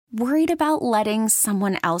Worried about letting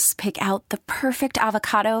someone else pick out the perfect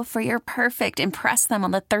avocado for your perfect impress them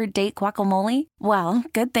on the third date guacamole? Well,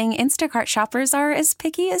 good thing Instacart shoppers are as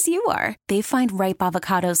picky as you are. They find ripe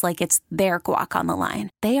avocados like it's their guac on the line.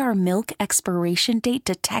 They are milk expiration date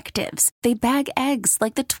detectives. They bag eggs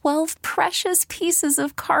like the 12 precious pieces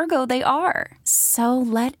of cargo they are. So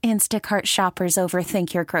let Instacart shoppers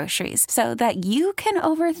overthink your groceries so that you can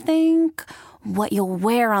overthink what you'll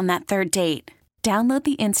wear on that third date. Download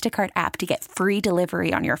the Instacart app to get free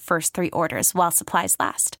delivery on your first 3 orders while supplies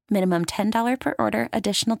last. Minimum $10 per order.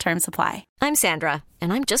 Additional terms apply. I'm Sandra,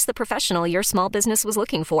 and I'm just the professional your small business was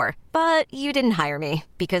looking for. But you didn't hire me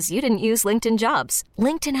because you didn't use LinkedIn Jobs.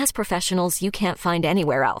 LinkedIn has professionals you can't find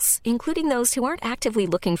anywhere else, including those who aren't actively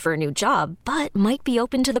looking for a new job, but might be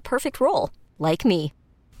open to the perfect role, like me.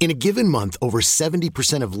 In a given month, over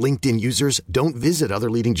 70% of LinkedIn users don't visit other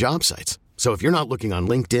leading job sites. So if you're not looking on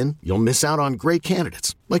LinkedIn, you'll miss out on great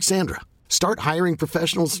candidates like Sandra. Start hiring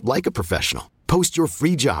professionals like a professional. Post your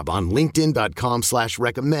free job on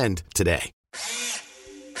linkedin.com/recommend today.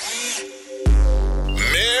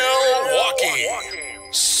 Milwaukee,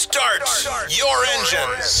 start your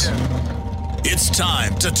engines. It's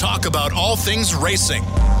time to talk about all things racing.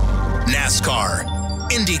 NASCAR,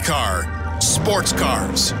 IndyCar, sports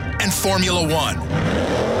cars, and Formula One.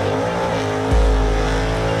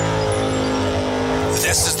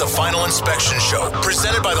 This is the Final Inspection Show,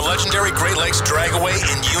 presented by the legendary Great Lakes Dragaway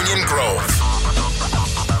in Union Grove.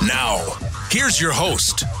 Now, here's your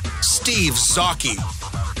host, Steve Zautke.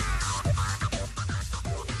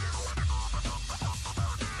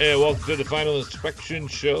 Hey, welcome to the Final Inspection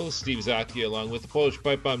Show. Steve Zautke along with the Polish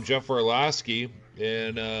Pipebomb, Jeff Orloski.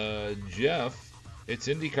 And, Jeff, it's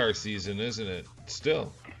IndyCar season, isn't it?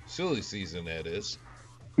 Still. Silly season, that is.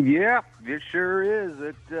 Yeah, it sure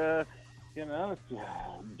is.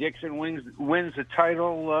 Dixon wins the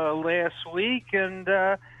title last week, and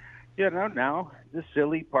now the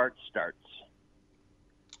silly part starts.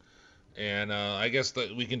 And I guess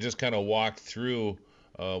that we can just kind of walk through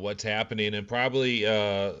what's happening, and probably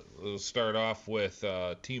we'll start off with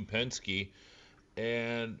Team Penske,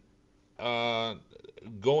 and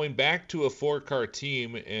going back to a 4-car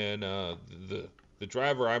team, and the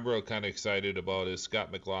driver I'm real kind of excited about is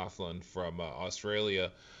Scott McLaughlin from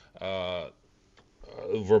Australia.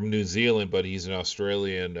 From New Zealand, but he's an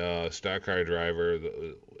Australian stock car driver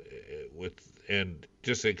and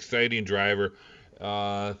just an exciting driver.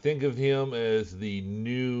 Think of him as the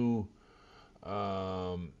new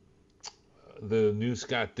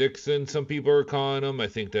Scott Dixon, some people are calling him. I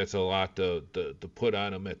think that's a lot to put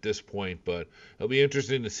on him at this point, but it'll be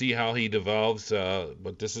interesting to see how he develops.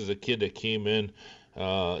 But this is a kid that came in,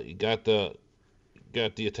 he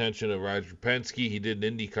got the attention of Roger Penske. He did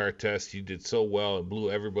an IndyCar test. He did so well and blew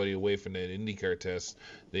everybody away from that IndyCar test.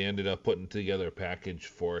 They ended up putting together a package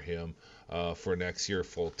for him for next year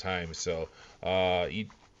full time. So he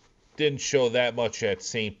didn't show that much at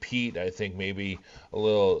St. Pete. I think maybe a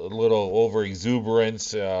little over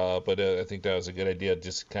exuberance, but I think that was a good idea,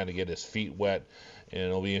 just kind of get his feet wet. And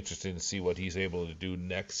it'll be interesting to see what he's able to do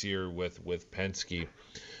next year with Penske.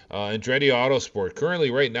 Andretti Autosport,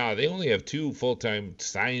 currently right now, they only have 2 full-time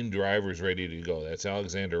signed drivers ready to go. That's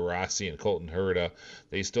Alexander Rossi and Colton Herta.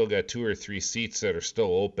 They still got 2 or 3 seats that are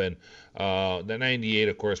still open. The 98,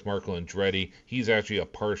 of course, Marco Andretti. He's actually a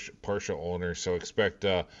partial owner, so expect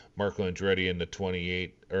Marco Andretti in the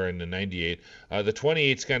 28 or in the 98. The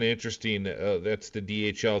 28's kind of interesting. That's the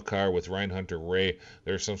DHL car with Ryan Hunter-Ray.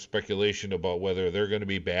 There's some speculation about whether they're going to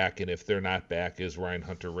be back, and if they're not back, is Ryan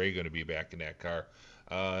Hunter-Ray going to be back in that car?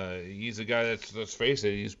 He's a guy that's, let's face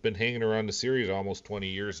it, he's been hanging around the series almost 20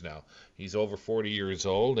 years now. He's over 40 years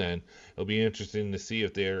old, and it'll be interesting to see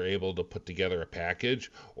if they're able to put together a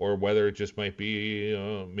package or whether it just might be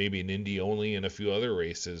maybe an Indy only and a few other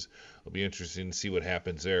races. It'll be interesting to see what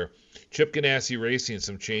happens there. Chip Ganassi Racing,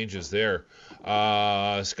 some changes there.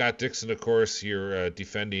 Scott Dixon, of course, your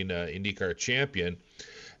defending IndyCar champion.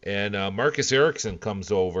 And Marcus Ericsson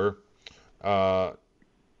comes over.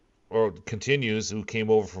 Or continues, who came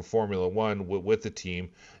over from Formula One with the team.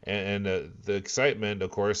 And the excitement,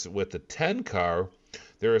 of course, with the 10 car,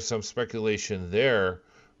 there is some speculation there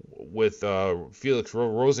with Felix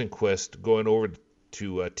Rosenqvist going over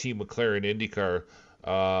to Team McLaren IndyCar.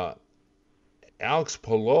 Alex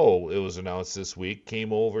Palou, it was announced this week,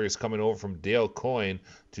 is coming over from Dale Coyne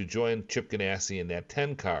to join Chip Ganassi in that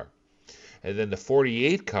 10 car. And then the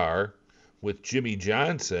 48 car with Jimmy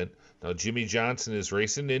Johnson. Now, Jimmy Johnson is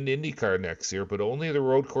racing in IndyCar next year, but only the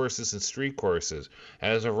road courses and street courses.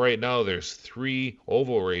 As of right now, there's 3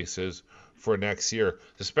 oval races for next year.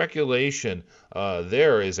 The speculation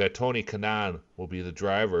there is that Tony Kanaan will be the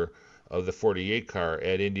driver of the 48 car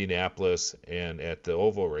at Indianapolis and at the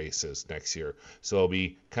oval races next year. So it'll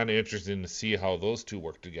be kind of interesting to see how those two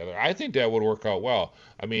work together. I think that would work out well.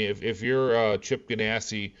 I mean, if you're Chip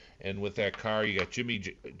Ganassi and with that car you got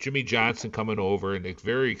Jimmy Johnson coming over, and a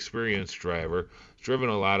very experienced driver, driven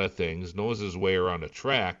a lot of things, knows his way around the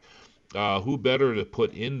track. Who better to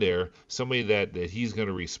put in there, somebody that he's going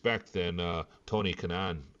to respect than Tony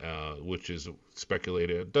Kanaan, which is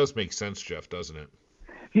speculated. It does make sense, Jeff, doesn't it?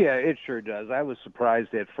 Yeah, it sure does. I was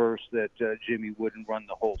surprised at first that Jimmy wouldn't run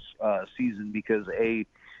the whole season because,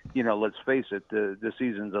 let's face it, the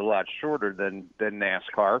season's a lot shorter than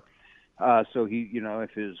NASCAR. So he,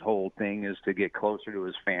 if his whole thing is to get closer to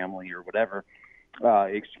his family or whatever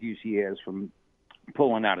excuse he has from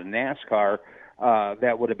pulling out of NASCAR,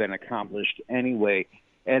 that would have been accomplished anyway.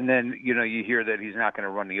 And then, you hear that he's not going to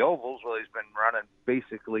run the ovals. Well, he's been running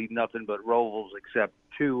basically nothing but rovals except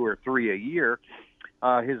 2 or 3 a year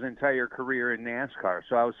his entire career in NASCAR.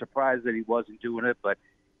 So I was surprised that he wasn't doing it. But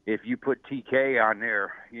if you put TK on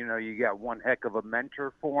there, you got one heck of a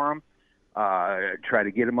mentor for him. Try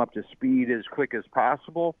to get him up to speed as quick as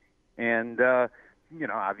possible. And,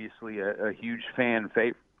 obviously a huge fan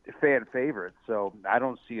favorite. So I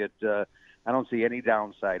don't see it. I don't see any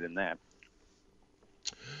downside in that.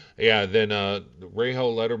 Yeah, then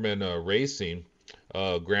Rahal Letterman Racing,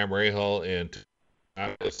 Graham Rahal and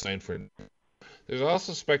signed for. There's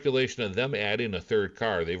also speculation of them adding a third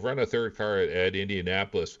car. They've run a third car at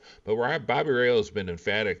Indianapolis, but Bobby Rahal has been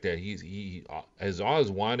emphatic that he has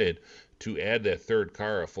always wanted to add that third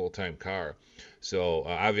car, a full-time car. So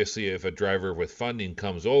obviously, if a driver with funding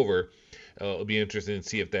comes over, it'll be interesting to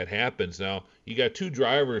see if that happens. Now, you got 2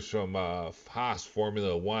 drivers from Haas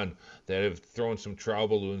Formula One that have thrown some trial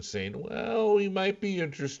balloons saying, well, we might be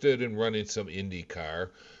interested in running some IndyCar.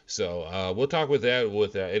 So we'll talk with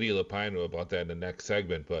Eddie LePine about that in the next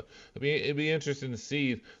segment. But it'd be interesting to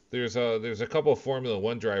see. There's a couple of Formula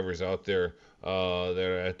One drivers out there that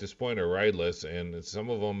are at this point are rideless, and some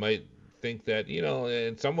of them might think that,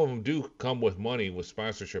 and some of them do come with money, with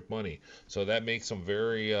sponsorship money. So that makes them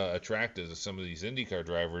very attractive to some of these IndyCar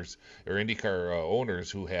drivers or IndyCar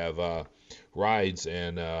owners who have rides,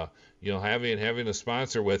 and having a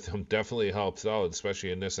sponsor with them definitely helps out,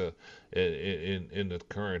 especially in this in the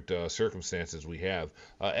current circumstances we have.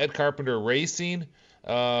 Ed Carpenter Racing,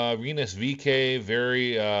 Rinus VeeKay,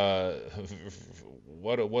 very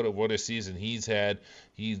what a season he's had.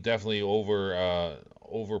 He's definitely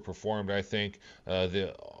overperformed, I think.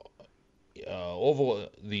 The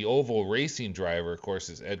oval racing driver, of course,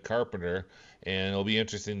 is Ed Carpenter, and it'll be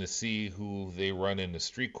interesting to see who they run in the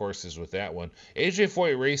street courses with that one. AJ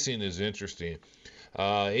Foyt Racing is interesting.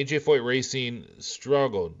 AJ Foyt Racing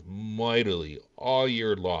struggled mightily all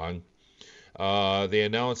year long. They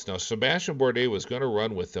announced now Sebastian Bourdais was going to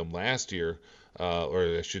run with them last year,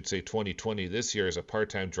 or I should say 2020 this year, as a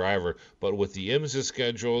part-time driver, but with the IMSA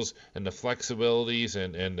schedules and the flexibilities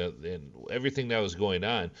and everything that was going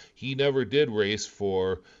on, he never did race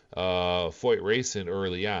for Foyt Racing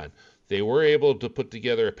early on. They were able to put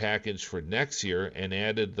together a package for next year and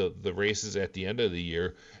added the races at the end of the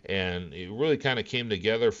year, and it really kind of came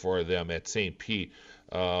together for them at St. Pete,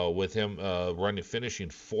 with him finishing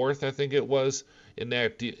 4th, I think it was, in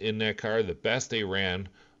that car, the best they ran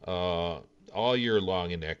all year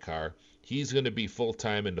long in that car. He's going to be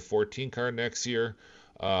full-time in the 14 car next year.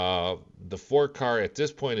 The 4 car at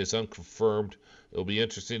this point is unconfirmed. It'll be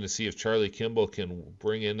interesting to see if Charlie Kimball can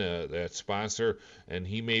bring in that sponsor, and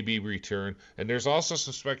he may be returned. And there's also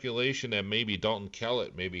some speculation that maybe Dalton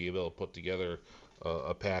Kellett may be able to put together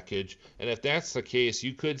a package. And if that's the case,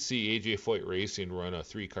 you could see AJ Foyt Racing run a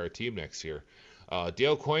 3-car team next year.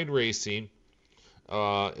 Dale Coyne Racing,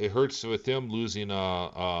 it hurts with him losing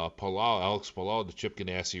Alex Palou to Chip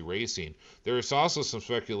Ganassi Racing. There is also some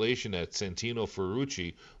speculation that Santino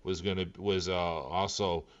Ferrucci was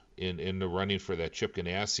also in the running for that Chip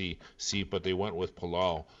Ganassi seat, but they went with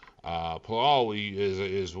Palou. Palou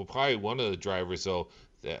is probably one of the drivers, though,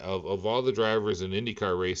 of all the drivers in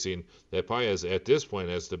IndyCar racing, that probably at this point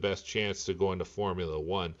has the best chance to go into Formula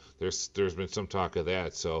One. There's been some talk of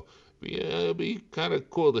that, so it'll be kind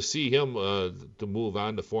of cool to see him to move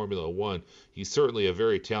on to Formula One. He's certainly a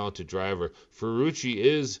very talented driver. Ferrucci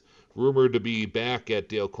is rumored to be back at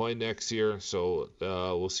Dale Coyne next year, so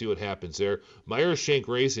we'll see what happens there. Meyer Shank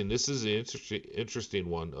Racing, this is an interesting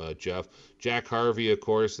one, Jeff. Jack Harvey, of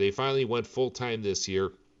course, they finally went full-time this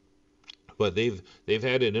year, but they've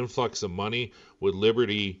had an influx of money with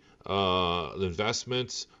Liberty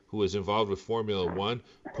Investments, who is involved with Formula One,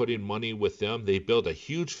 putting money with them. They built a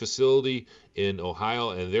huge facility in Ohio,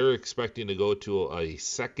 and they're expecting to go to a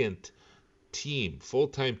second team,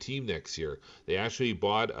 full-time team next year. They actually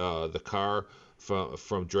bought the car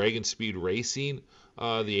from Dragon Speed Racing,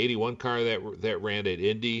 the 81 car that ran at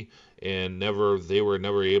Indy, and they were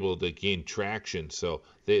never able to gain traction. So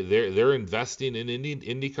they're investing in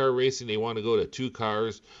IndyCar racing. They want to go to 2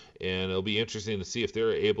 cars, and it'll be interesting to see if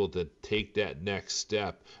they're able to take that next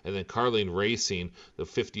step. And then Carlin Racing, the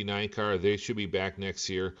 59 car, they should be back next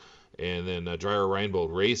year. And then Dreyer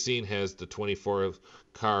Reinbold Racing has the 24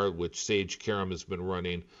 car, which Sage Karam has been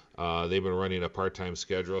running. They've been running a part-time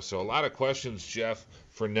schedule. So a lot of questions, Jeff,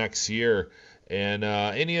 for next year. And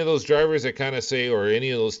any of those drivers that kind of say, or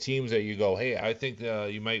any of those teams that you go, hey, I think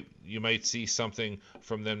you might see something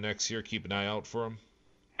from them next year. Keep an eye out for them.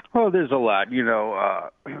 Oh, there's a lot,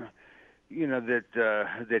 that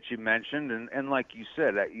you mentioned, and like you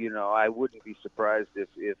said, I wouldn't be surprised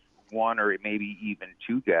if one or maybe even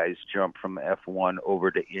 2 guys jump from F1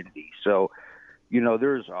 over to Indy. So,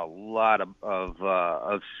 there's a lot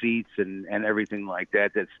of seats and everything like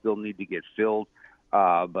that still need to get filled.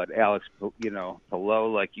 But Alex,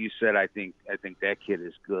 Palou, like you said, I think that kid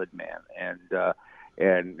is good, man, and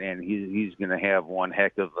he's going to have one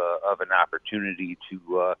heck of an opportunity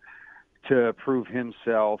to prove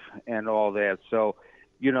himself and all that. So,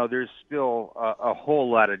 there's still a whole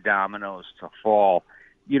lot of dominoes to fall.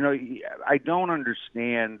 I don't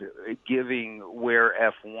understand giving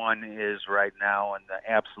where F1 is right now and the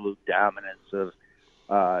absolute dominance of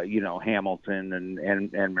Hamilton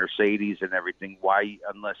and Mercedes and everything. Why,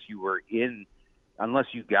 unless you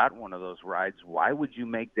got one of those rides, why would you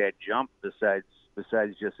make that jump besides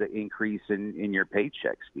just an increase in your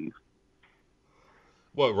paycheck, Steve?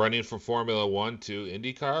 What, running from Formula One to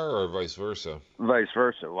IndyCar or vice versa? Vice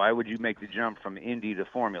versa. Why would you make the jump from Indy to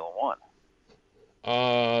Formula One?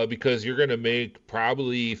 Because you're going to make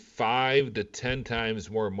probably 5 to 10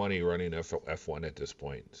 times more money running F1 at this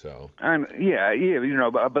point. So.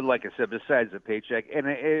 But like I said, besides the paycheck, and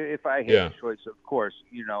if I had a choice, of course,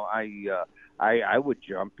 I would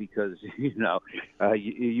jump because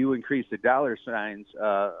you increase the dollar signs.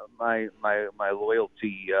 My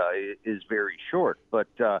loyalty is very short, but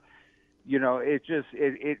it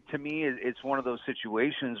to me it's one of those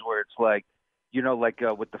situations where it's like.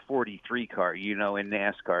 With the 43 car, in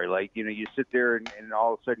NASCAR, you sit there and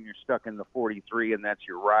all of a sudden you're stuck in the 43 and that's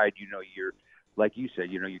your ride. You're, like you said,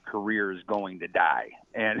 your career is going to die.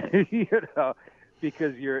 And,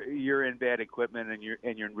 because you're in bad equipment and you're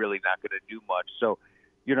really not going to do much. So,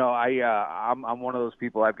 I'm one of those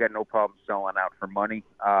people, I've got no problem selling out for money.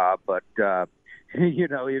 But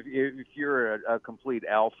if you're a complete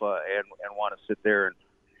alpha and want to sit there and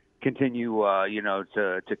continue,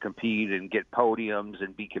 to compete and get podiums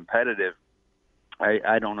and be competitive,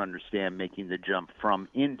 I don't understand making the jump from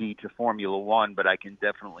Indy to Formula One, but I can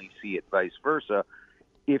definitely see it vice versa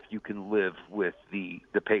if you can live with the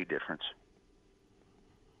pay difference.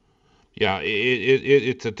 Yeah,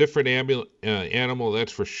 it's a different animal,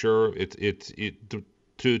 that's for sure.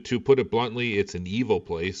 To put it bluntly, it's an evil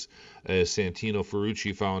place, as Santino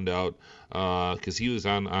Ferrucci found out, because he was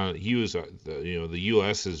the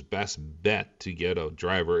U.S.'s best bet to get a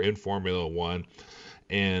driver in Formula One,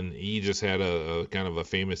 and he just had a kind of a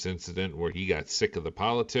famous incident where he got sick of the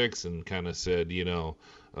politics and kind of said,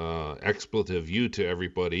 expletive you to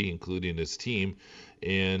everybody, including his team,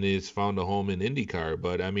 and has found a home in IndyCar.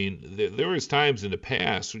 But I mean, there was times in the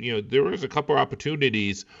past, there was a couple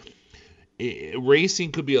opportunities.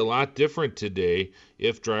 Racing could be a lot different today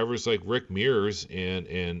if drivers like Rick Mears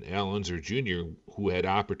and Al Unser Jr., who had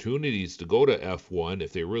opportunities to go to F1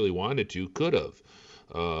 if they really wanted to, could have.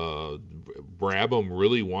 Brabham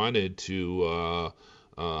really wanted to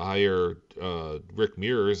hire Rick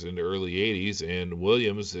Mears in the early 80s, and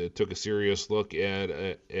Williams took a serious look at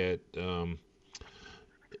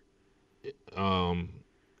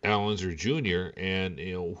Al Unser Jr., and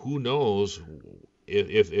who knows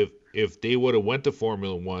if they would have went to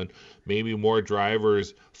Formula One, maybe more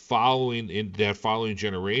drivers in that following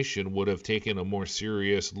generation would have taken a more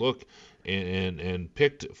serious look and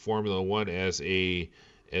picked Formula One as a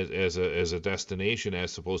destination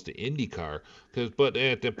as opposed to IndyCar. But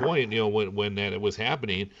at that point, when that was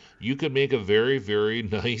happening, you could make a very, very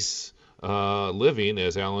nice living,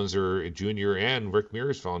 as Al Unser Jr. and Rick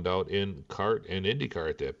Mears found out, in kart and IndyCar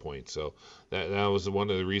at that point. So that was one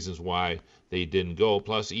of the reasons why they didn't go.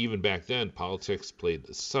 Plus, even back then, politics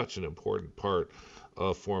played such an important part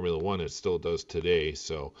of Formula One. It still does today.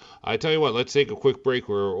 So I tell you what, let's take a quick break.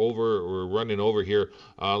 We're running over here.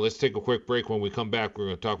 Let's take a quick break. When we come back, we're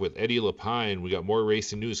going to talk with Eddie LePine. We got more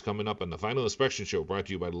racing news coming up on the Final Inspection Show, brought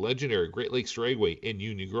to you by the legendary Great Lakes Dragway in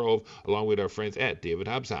Union Grove, along with our friends at David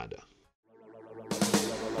Hobbs Honda.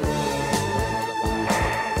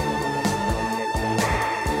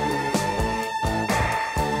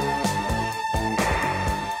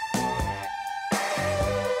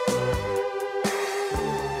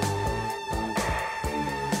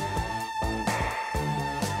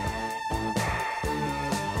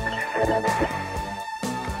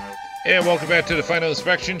 And welcome back to the Final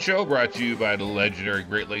Inspection Show, brought to you by the legendary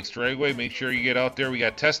Great Lakes Dragway. Make sure you get out there. We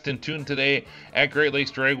got Test and Tune today at Great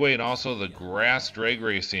Lakes Dragway, and also the Grass Drag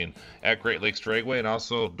Racing at Great Lakes Dragway. And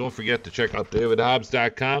also, don't forget to check out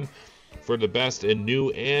davidhobbs.com for the best in new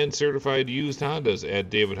and certified used Hondas at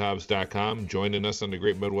davidhobbs.com. Joining us on the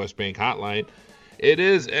Great Midwest Bank Hotline, it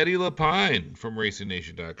is Eddie LePine from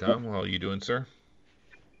RacingNation.com. How are you doing, sir?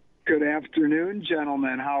 Good afternoon,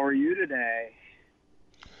 gentlemen. How are you today?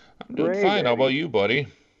 I'm doing fine. How about you, buddy?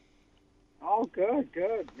 Oh, good.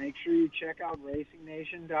 Make sure you check out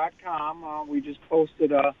RacingNation.com. We just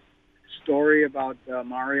posted a story about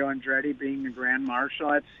Mario Andretti being the Grand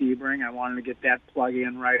Marshal at Sebring. I wanted to get that plug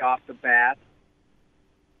in right off the bat.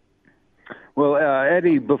 Well,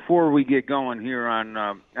 Eddie, before we get going here on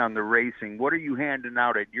the racing, what are you handing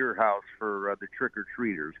out at your house for the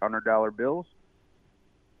trick-or-treaters? $100 bills?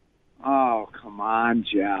 Oh, come on,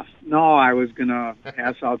 Jeff. No, I was going to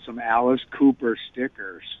pass out some Alice Cooper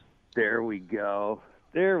stickers. There we go.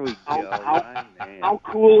 How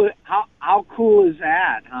cool is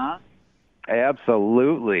that, huh?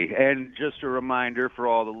 Absolutely. And just a reminder for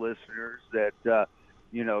all the listeners that,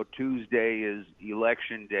 Tuesday is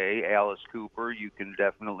Election Day. Alice Cooper, you can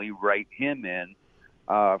definitely write him in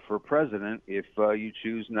for president if you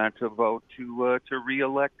choose not to vote to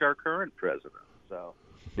reelect our current president. So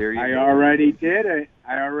there you go. I already did it.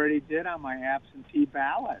 I already did on my absentee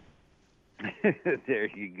ballot. There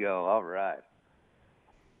you go. All right.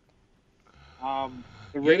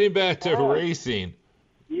 Getting back to racing.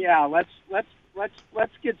 Yeah, let's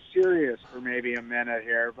get serious for maybe a minute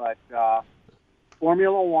here. But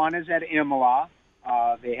Formula One is at Imola.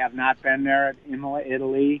 They have not been there at Imola,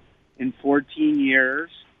 Italy, in 14 years,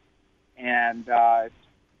 and it's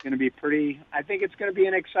going to be I think it's going to be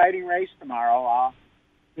an exciting race tomorrow.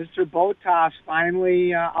 Mr. Bottas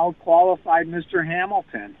finally out-qualified Mr.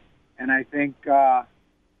 Hamilton, and I think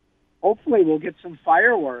hopefully we'll get some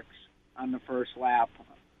fireworks on the first lap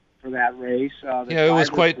for that race. It was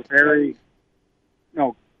quite...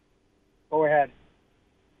 No, go ahead.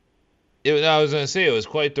 I was going to say, it was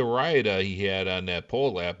quite the ride he had on that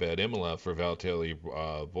pole lap at Imola for Valtteri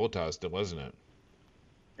Bottas, wasn't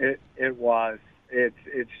it? It was.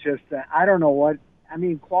 It's just that I don't know what... I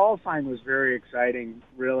mean, qualifying was very exciting,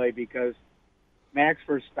 really, because Max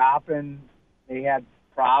Verstappen, they had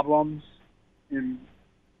problems in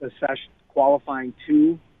the session qualifying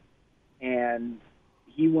 2, and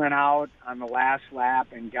he went out on the last lap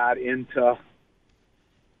and got into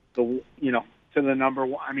to the number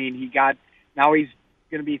one. I mean, now he's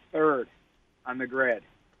going to be third on the grid.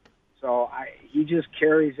 So he just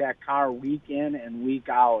carries that car week in and week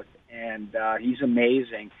out, and he's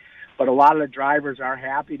amazing. But a lot of the drivers are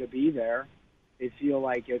happy to be there. They feel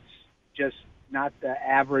like it's just not the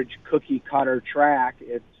average cookie-cutter track.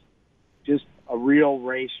 It's just a real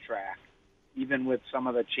racetrack, even with some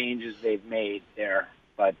of the changes they've made there.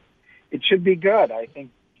 But it should be good. I think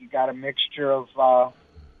you got a mixture of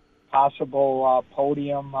possible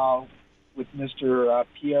podium with Mr.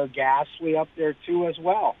 Pierre Gasly up there, too, as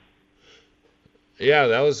well. Yeah,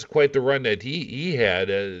 that was quite the run that he had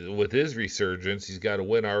with his resurgence. He's got a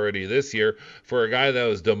win already this year. For a guy that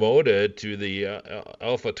was demoted to the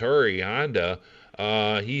AlphaTauri Honda,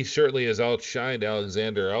 he certainly has outshined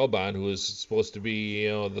Alexander Albon, who is supposed to be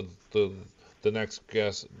the next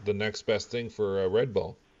best thing for Red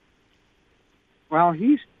Bull. Well,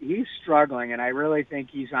 he's struggling, and I really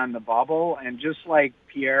think he's on the bubble. And just like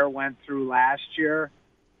Pierre went through last year,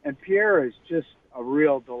 and Pierre is just a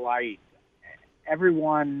real delight.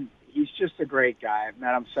 He's just a great guy. I've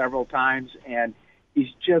met him several times, and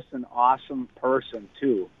he's just an awesome person,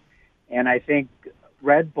 too. And I think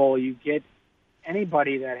Red Bull, you get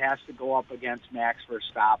anybody that has to go up against Max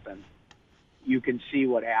Verstappen, you can see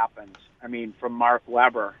what happens. I mean, from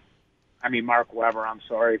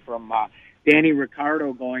from Danny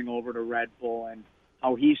Ricciardo going over to Red Bull and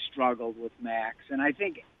how he struggled with Max. And I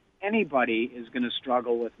think anybody is going to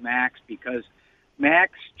struggle with Max because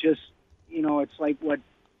Max just, it's like what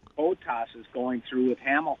Bottas is going through with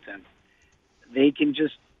Hamilton. they can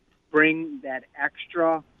just bring that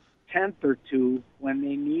extra tenth or two when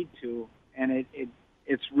they need to, and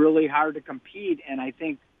it's really hard to compete. And I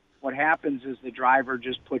think what happens is the driver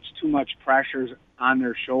just puts too much pressure on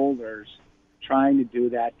their shoulders trying to do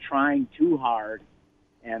that, trying too hard,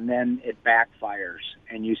 and then it backfires,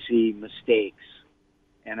 and you see mistakes.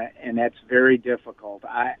 And that's very difficult.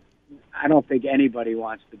 I don't think anybody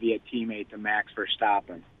wants to be a teammate to Max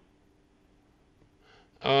Verstappen.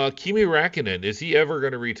 Kimi Räikkönen, is he ever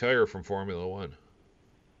going to retire from Formula One?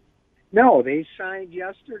 No, they signed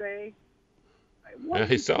yesterday.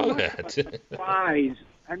 I saw that. Surprise.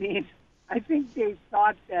 I mean, I think they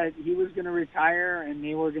thought that he was going to retire and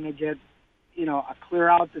they were going to get, clear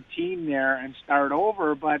out the team there and start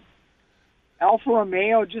over. But Alfa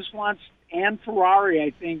Romeo just wants, and Ferrari,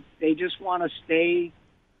 I think, they just want to stay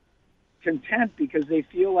content because they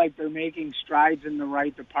feel like they're making strides in the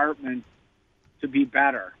right department to be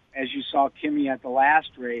better. As you saw Kimi at the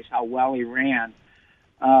last race, how well he ran.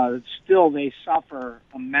 Still, they suffer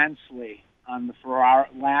immensely on the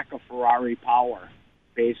lack of Ferrari power,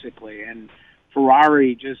 basically. And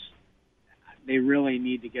Ferrari they really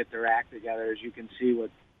need to get their act together, as you can see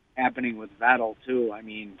what's happening with Vettel, too. I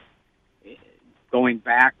mean, going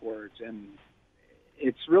backwards. And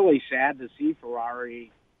it's really sad to see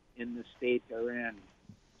Ferrari in the state they're in,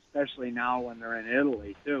 especially now when they're in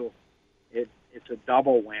Italy, too. It's a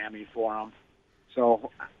double whammy for them.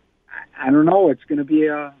 So I don't know. It's going to be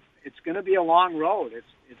a long road.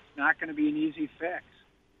 It's not going to be an easy fix.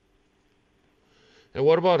 And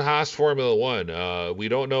what about Haas Formula One? We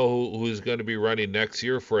don't know who's going to be running next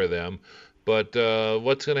year for them, but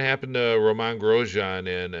what's going to happen to Romain Grosjean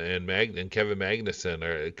and Kevin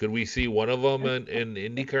Magnussen? Could we see one of them in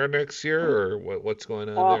IndyCar next year, or what's going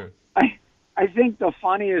on there? I think the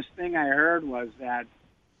funniest thing I heard was that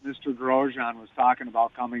Mr. Grosjean was talking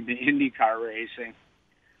about coming to IndyCar racing.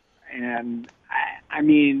 And, I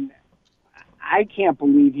mean, I can't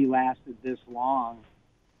believe he lasted this long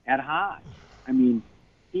at Haas. I mean,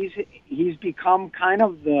 he's become kind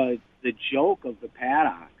of the joke of the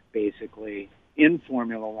paddock, basically, in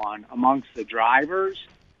Formula One, amongst the drivers,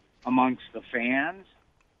 amongst the fans.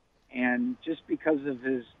 And just because of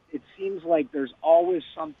it seems like there's always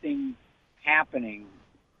something happening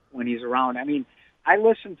when he's around. I mean, I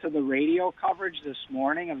listened to the radio coverage this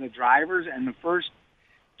morning of the drivers, and the first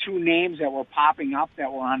two names that were popping up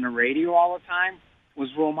that were on the radio all the time was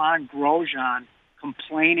Romain Grosjean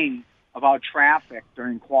complaining about traffic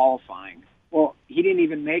during qualifying. Well, he didn't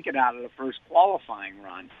even make it out of the first qualifying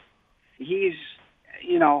run. He's,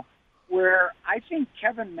 where I think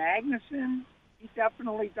Kevin Magnussen, he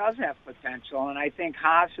definitely does have potential, and I think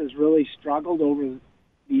Haas has really struggled over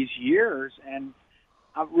these years, and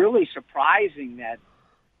really surprising that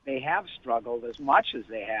they have struggled as much as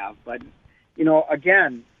they have. But,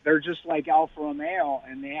 again, they're just like Alfa Romeo,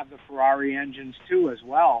 and they have the Ferrari engines too as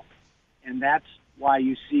well. And that's why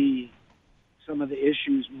you see some of the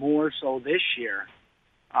issues more so this year.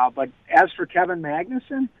 But as for Kevin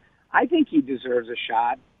Magnussen, I think he deserves a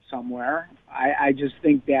shot somewhere. I just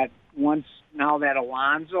think that now that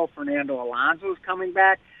Fernando Alonso is coming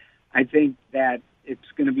back, I think that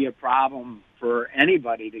it's going to be a problem for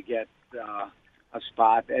anybody to get a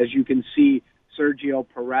spot. As you can see, Sergio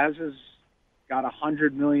Perez has got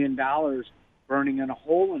 $100 million burning in a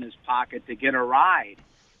hole in his pocket to get a ride,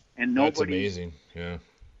 and nobody's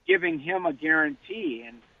giving him a guarantee.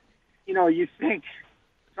 And you think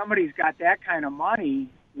somebody's got that kind of money,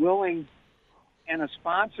 willing, and a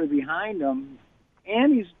sponsor behind him,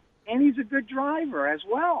 and he's a good driver as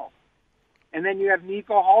well. And then you have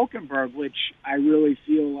Nico Hülkenberg, which I really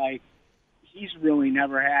feel like he's really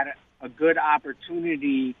never had a good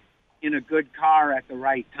opportunity in a good car at the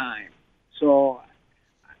right time. So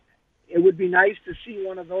it would be nice to see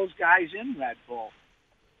one of those guys in Red Bull.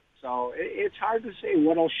 So it's hard to say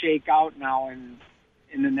what will shake out now in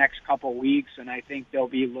the next couple of weeks, and I think they'll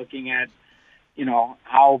be looking at,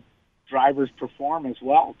 how drivers perform as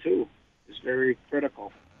well, too. It's very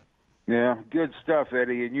critical. Yeah, good stuff,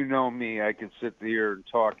 Eddie. And you know me, I can sit here and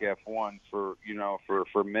talk F1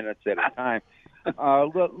 for minutes at a time.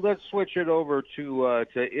 Let's switch it over to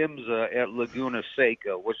IMSA at Laguna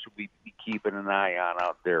Seca. What should we be keeping an eye on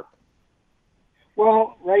out there?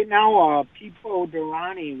 Well, right now, Pipo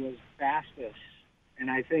Derani was fastest,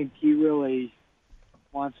 and I think he really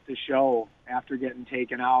wants to show after getting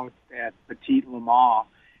taken out at Petit Le Mans.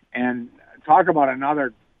 And talk about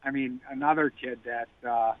another kid that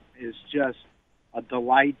is just a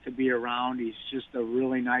delight to be around. He's just a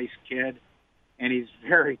really nice kid, and he's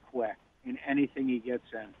very quick in anything he gets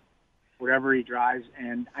in, wherever he drives.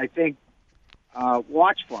 And I think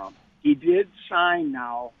watch for him. he did sign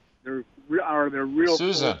now. They're real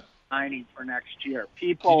Susan, close signing for next year.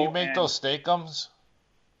 Can you make those steakums?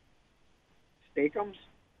 Steakums?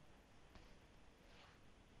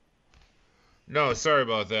 No, sorry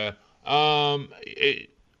about that.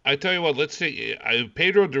 I tell you what, let's see.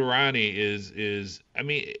 Pedro Durrani is. I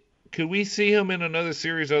mean, could we see him in another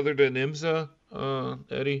series other than IMSA,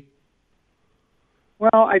 Eddie?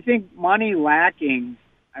 Well, I think money lacking.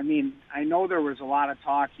 I mean, I know there was a lot of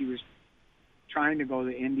talk he was trying to go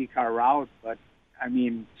the IndyCar route, but I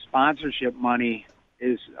mean, sponsorship money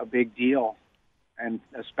is a big deal, and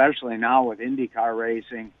especially now with IndyCar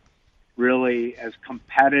racing, really as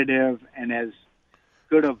competitive and as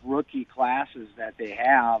good of rookie classes that they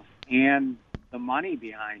have, and the money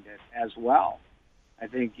behind it as well. I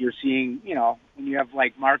think you're seeing, when you have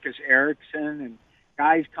like Marcus Ericsson and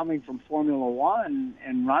guys coming from Formula One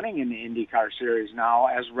and running in the IndyCar series now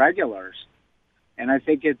as regulars. And I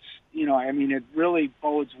think it's, it really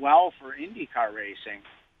bodes well for IndyCar racing.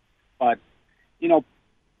 But,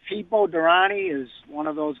 Pipo Durrani is one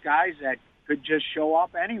of those guys that could just show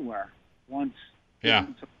up anywhere once. Yeah,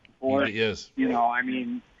 he is.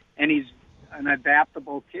 And he's an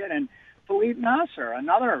adaptable kid. And Felipe Nasser,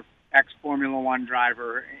 another ex-Formula One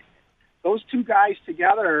driver. Those two guys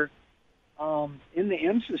together in the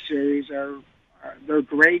IMSA series they're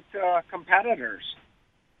great competitors.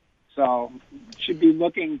 So should be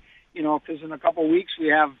looking, because in a couple of weeks we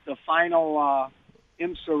have the final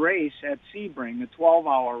IMSA race at Sebring, the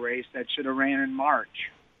 12-hour race that should have ran in March.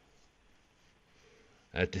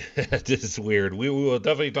 That is weird. We will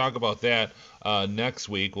definitely talk about that next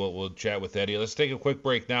week. We'll chat with Eddie. Let's take a quick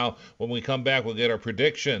break now. When we come back, we'll get our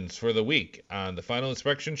predictions for the week on the Final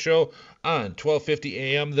Inspection Show on 1250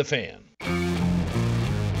 AM The Fan.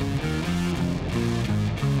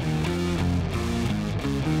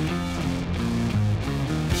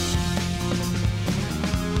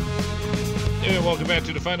 And welcome back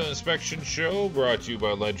to the Final Inspection Show, brought to you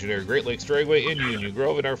by legendary Great Lakes Dragway in Union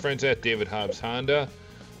Grove and our friends at David Hobbs Honda.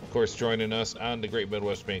 Of course, joining us on the Great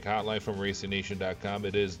Midwest Bank Hotline from RacingNation.com,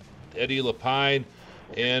 it is Eddie LePine.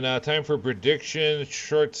 And time for prediction,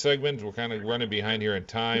 short segment. We're kind of running behind here in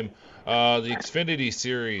time. The Xfinity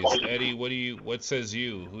Series, Eddie, what says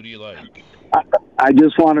you? Who do you like? I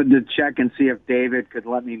just wanted to check and see if David could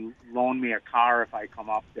loan me a car if I come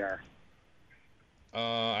up there.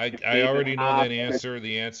 I already know that answer.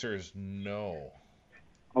 The answer is no.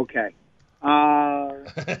 Okay. I'm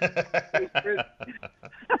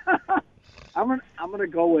gonna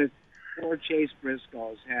go with poor Chase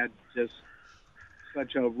Briscoe's had just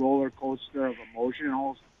such a roller coaster of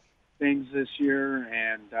emotional things this year,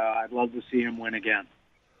 and I'd love to see him win again.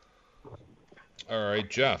 All right,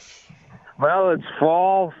 Jeff. Well, it's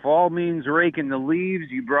fall. Fall means raking the leaves.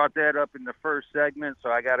 You brought that up in the first segment, so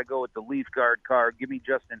I got to go with the Leaf Guard car. Give me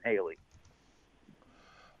Justin Haley.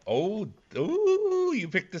 Oh, you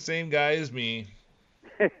picked the same guy as me.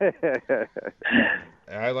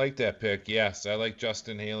 I like that pick. Yes, I like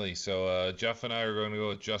Justin Haley. So Jeff and I are going to go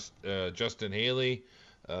with Justin Haley,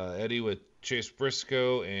 Eddie with Chase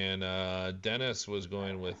Briscoe, and Dennis was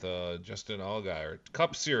going with Justin Allgaier.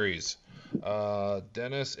 Cup Series.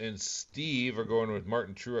 Dennis and Steve are going with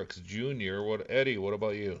Martin Truex Jr. Eddie, what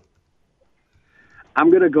about you? I'm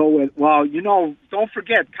going to go with, don't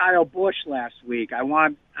forget Kyle Busch last week. I'm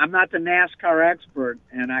not the NASCAR expert,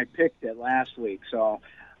 and I picked it last week, so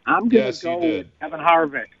I'm going to go with Kevin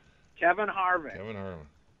Harvick.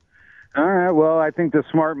 All right, well, I think the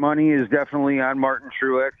smart money is definitely on Martin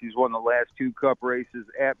Truex. He's won the last two Cup races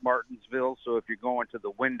at Martinsville, so if you're going to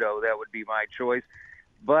the window, that would be my choice.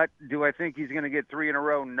 But do I think he's going to get three in a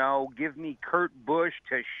row? No. Give me Kurt Busch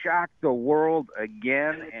to shock the world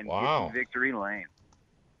again and get to victory lane.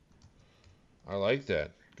 I like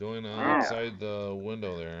that. Going outside the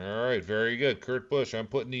window there. All right, very good. Kurt Busch, I'm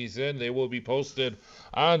putting these in. They will be posted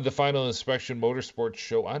on the Final Inspection Motorsports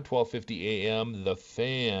Show on 1250 AM The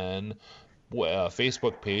Fan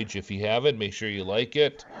Facebook page. If you haven't, make sure you like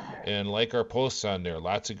it and like our posts on there.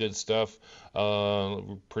 Lots of good stuff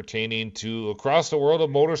pertaining to across the world of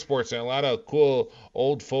motorsports, and a lot of cool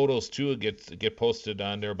old photos too get posted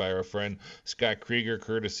on there by our friend Scott Krieger,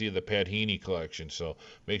 courtesy of the Pat Heaney collection. So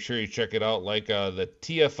make sure you check it out, like the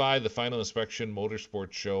TFI, the Final Inspection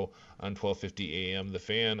Motorsports Show on 1250 AM The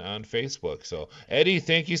Fan on Facebook. So Eddie,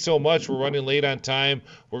 thank you so much. We're running late on time.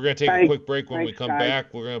 We're going to take a quick break. When we come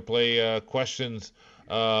back, we're going to play questions.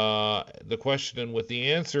 The question with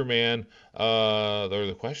the answer man, or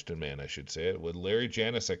the question man, I should say it, with Larry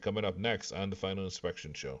Janicsek coming up next on the Final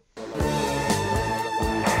Inspection Show.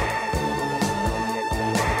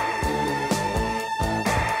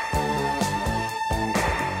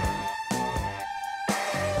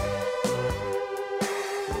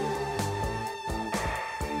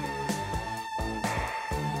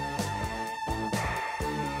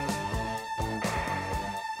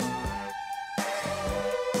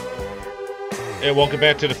 And welcome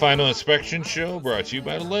back to the Final Inspection Show, brought to you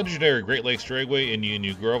by the legendary Great Lakes Dragway in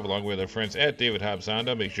Union Grove, along with our friends at David Hobbs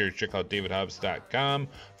Honda. Make sure to check out davidhobbs.com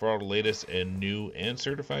for all the latest and new and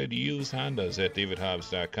certified used Hondas at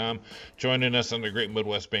davidhobbs.com. Joining us on the Great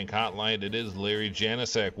Midwest Bank Hotline, it is Larry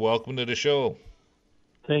Janicsek. Welcome to the show.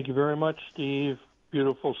 Thank you very much, Steve.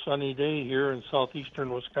 Beautiful sunny day here in southeastern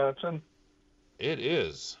Wisconsin. It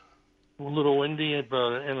is. A little windy and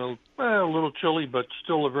a little chilly, but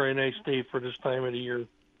still a very nice day for this time of the year.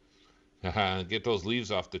 Get those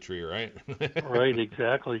leaves off the tree, right? Right,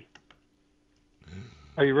 exactly.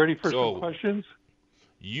 Are you ready for some questions?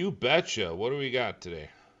 You betcha. What do we got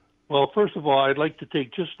today? Well, first of all, I'd like to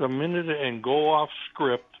take just a minute and go off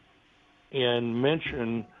script and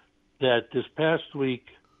mention that this past week,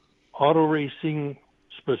 auto racing,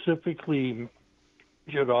 specifically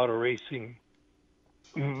Jet Auto Racing,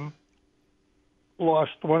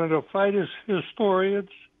 lost one of the finest historians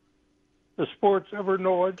the sport's ever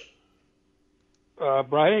known.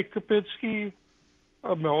 Brian Kapinski,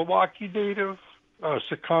 a Milwaukee native,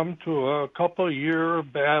 succumbed to a couple-year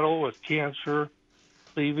battle with cancer,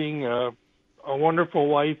 leaving a wonderful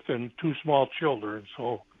wife and 2 small children.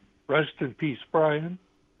 So rest in peace, Brian.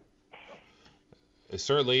 It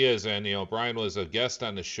certainly is. And, Brian was a guest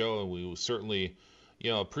on the show, and we certainly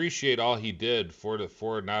appreciate all he did for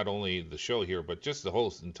not only the show here, but just the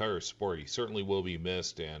whole entire sport. He certainly will be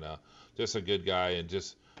missed, and just a good guy, and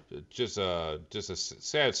just a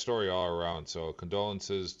sad story all around. So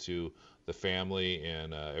condolences to the family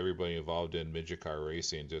and everybody involved in midget car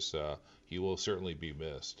racing. Just he will certainly be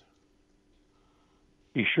missed.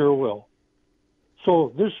 He sure will.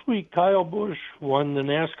 So this week, Kyle Busch won the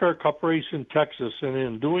NASCAR Cup race in Texas, and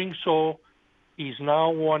in doing so, he's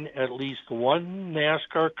now won at least one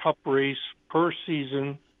NASCAR Cup race per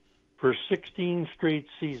season for 16 straight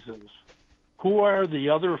seasons. Who are the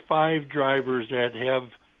other 5 drivers that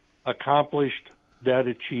have accomplished that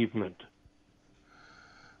achievement?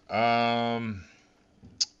 I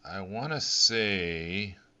want to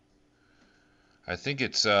say, I think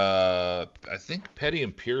Petty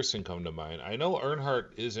and Pearson come to mind. I know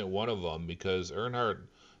Earnhardt isn't one of them, because Earnhardt,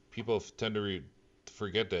 people tend to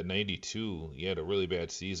forget that 92, he had a really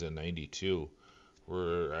bad season, 92,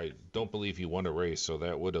 where I don't believe he won a race, so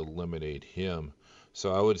that would eliminate him.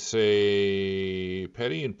 So I would say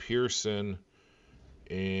Petty and Pearson,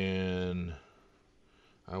 and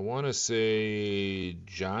I want to say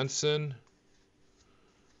Johnson.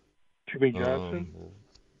 Jimmy Johnson?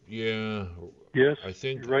 Yeah. Yes, I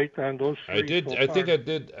think you're right on those 3 I did. so I far. think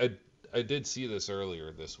I did see this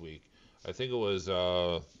earlier this week. I think it was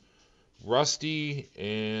Rusty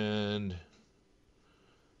and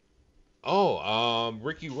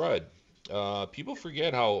Ricky Rudd. People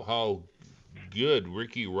forget how good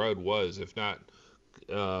Ricky Rudd was. If not,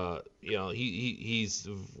 he's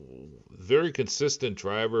a very consistent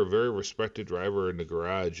driver, very respected driver in the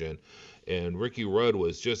garage, and Ricky Rudd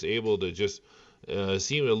was just able to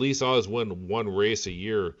seem at least always win one race a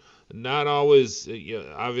year. Not always,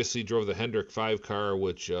 obviously drove the Hendrick 5 car,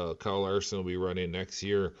 which Kyle Larson will be running next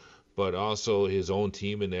year, but also his own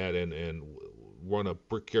team in that, and won a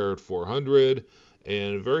Brickyard 400,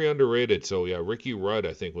 and very underrated. So yeah, Ricky Rudd,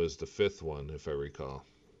 I think, was the 5th one, if I recall.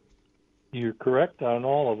 You're correct on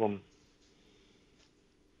all of them.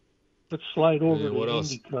 Let's slide over to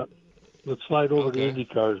IndyCar. Let's slide over to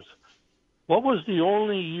IndyCars. What was the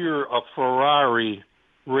only year a Ferrari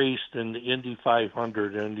raced in the Indy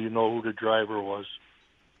 500, and do you know who the driver was?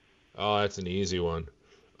 Oh, that's an easy one.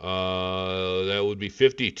 That would be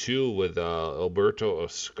 52 with Alberto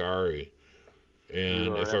Ascari.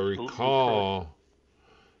 And if I recall,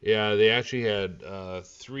 yeah, they actually had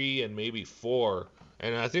 3 and maybe 4.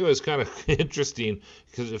 And I think it was kind of interesting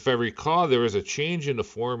because if I recall, there was a change in the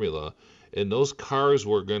formula, and those cars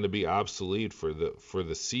were going to be obsolete for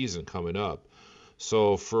the season coming up.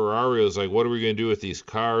 So Ferrari was like, what are we going to do with these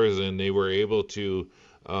cars? And they were able to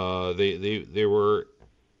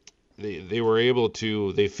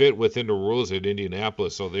they fit within the rules at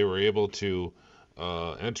Indianapolis, so they were able to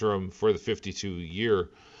enter them for the 52 year.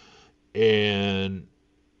 And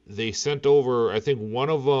they sent over, I think one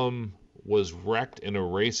of them was wrecked in a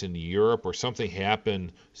race in Europe or something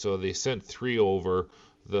happened, so they sent 3 over.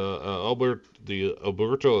 The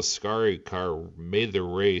Alberto Ascari car made the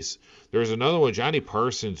race. There's another one, Johnny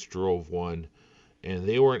Parsons drove one, and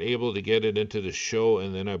they weren't able to get it into the show.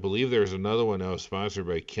 And then I believe there's another one that was sponsored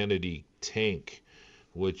by Kennedy Tank,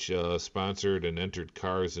 which sponsored and entered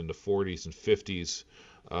cars in the 40s and 50s,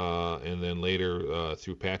 and then later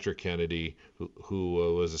through Patrick Kennedy, who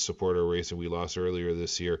was a supporter of racing we lost earlier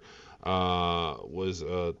this year, was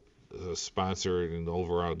a sponsor and an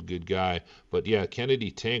overall good guy. But yeah,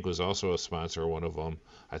 Kennedy Tank was also a sponsor of one of them.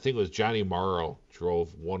 I think it was Johnny Morrow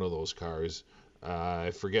drove one of those cars.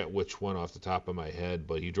 I forget which one off the top of my head,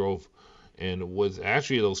 but he drove and was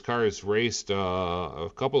actually those cars raced, a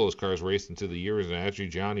couple of those cars raced into the years, and actually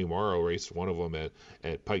Johnny Morrow raced one of them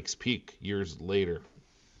at Pikes Peak years later.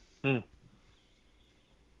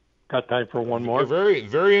 Got time for one more? Very,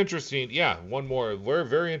 very interesting. Yeah, one more. Very,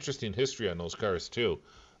 very interesting history on those cars too.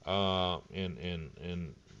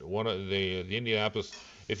 And one of the Indianapolis,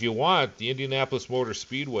 if you want, the Indianapolis Motor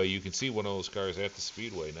Speedway, you can see one of those cars at the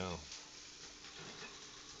Speedway now.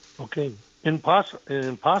 Okay. In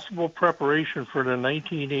possible preparation for the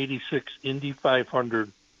 1986 Indy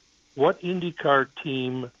 500, what IndyCar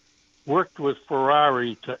team worked with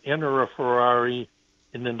Ferrari to enter a Ferrari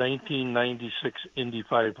in the 1996 Indy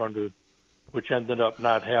 500, which ended up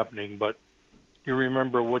not happening? But do you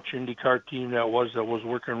remember which IndyCar team that was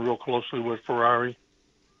working real closely with Ferrari?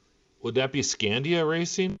 Would that be Scandia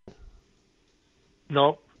Racing?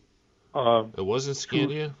 No. It wasn't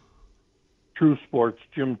Scandia? True Sports,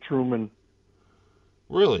 Jim Truman.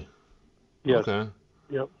 Really? Yes. Okay.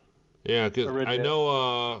 Yep. Yeah, because I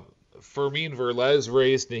know Fermin Verlez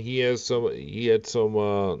raced, and he had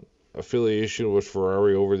some affiliation with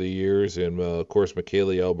Ferrari over the years, and of course Michele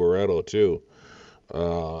Alboreto too.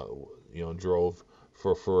 Drove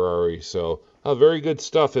for Ferrari. So very good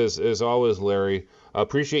stuff as always, Larry. I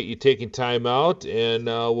appreciate you taking time out, and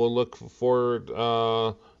we'll look forward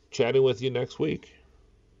chatting with you next week.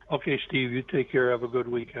 Okay, Steve, you take care. Have a good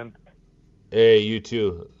weekend. Hey, you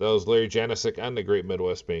too. That was Larry Janicsek on the Great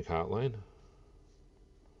Midwest Bank Hotline.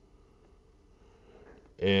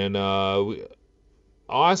 And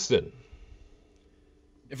Austin.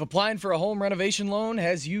 If applying for a home renovation loan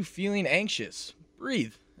has you feeling anxious,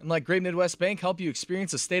 breathe and let Great Midwest Bank help you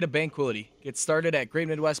experience a state of banquility. Get started at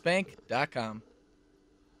greatmidwestbank.com.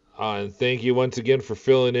 And thank you once again for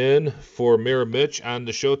filling in for Mayor Mitch on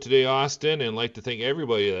the show today, Austin. And I'd like to thank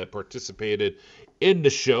everybody that participated in the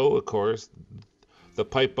show, of course. The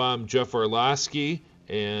Pipe Bomb, Jeff Orloski,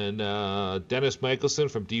 and Dennis Michelson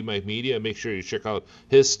from D-Mike Media. Make sure you check out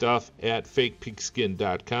his stuff at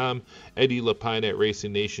fakepigskin.com, Eddie LePine at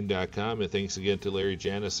racingnation.com. And thanks again to Larry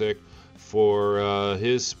Janicsek for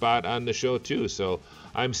his spot on the show, too. So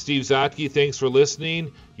I'm Steve Zautke. Thanks for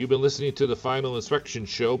listening. You've been listening to the Final Inspection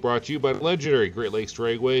Show, brought to you by the legendary Great Lakes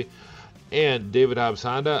Dragway and David Hobbs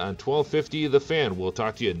Honda on 1250 The Fan. We'll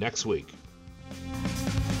talk to you next week.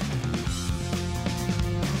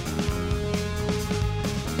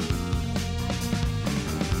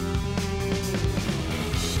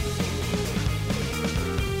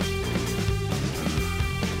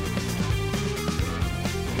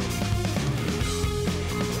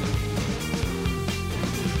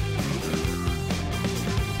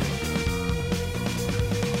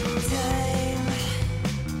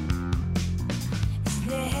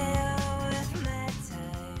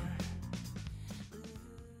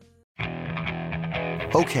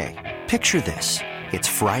 Okay, picture this. It's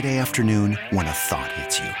Friday afternoon when a thought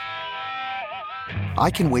hits you.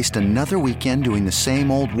 I can waste another weekend doing the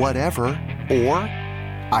same old whatever, or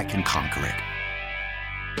I can conquer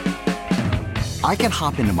it. I can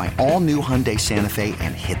hop into my all-new Hyundai Santa Fe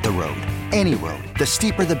and hit the road. Any road. The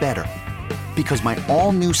steeper, the better. Because my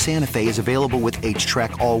all-new Santa Fe is available with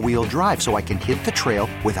H-Track all-wheel drive, so I can hit the trail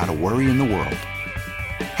without a worry in the world.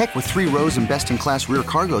 Heck, with 3 rows and best-in-class rear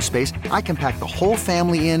cargo space, I can pack the whole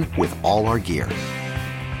family in with all our gear.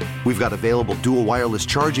 We've got available dual wireless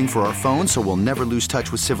charging for our phones, so we'll never lose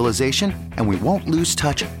touch with civilization, and we won't lose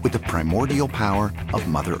touch with the primordial power of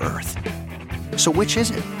Mother Earth. So which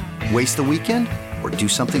is it? Waste the weekend or do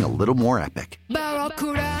something a little more epic?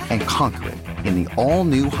 And conquer it in the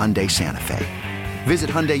all-new Hyundai Santa Fe. Visit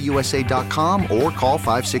HyundaiUSA.com or call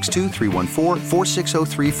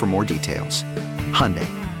 562-314-4603 for more details. Hyundai,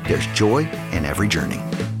 there's joy in every journey.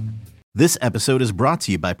 This episode is brought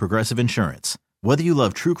to you by Progressive Insurance. Whether you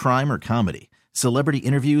love true crime or comedy, celebrity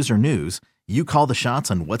interviews or news, you call the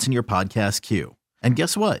shots on what's in your podcast queue. And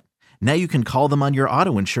guess what? Now you can call them on your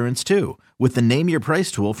auto insurance too with the Name Your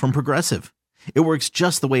Price tool from Progressive. It works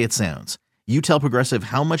just the way it sounds. You tell Progressive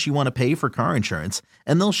how much you want to pay for car insurance,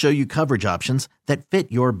 and they'll show you coverage options that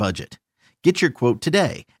fit your budget. Get your quote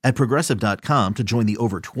today at Progressive.com to join the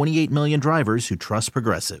over 28 million drivers who trust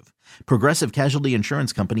Progressive. Progressive Casualty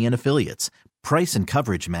Insurance Company and Affiliates. Price and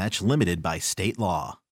coverage match limited by state law.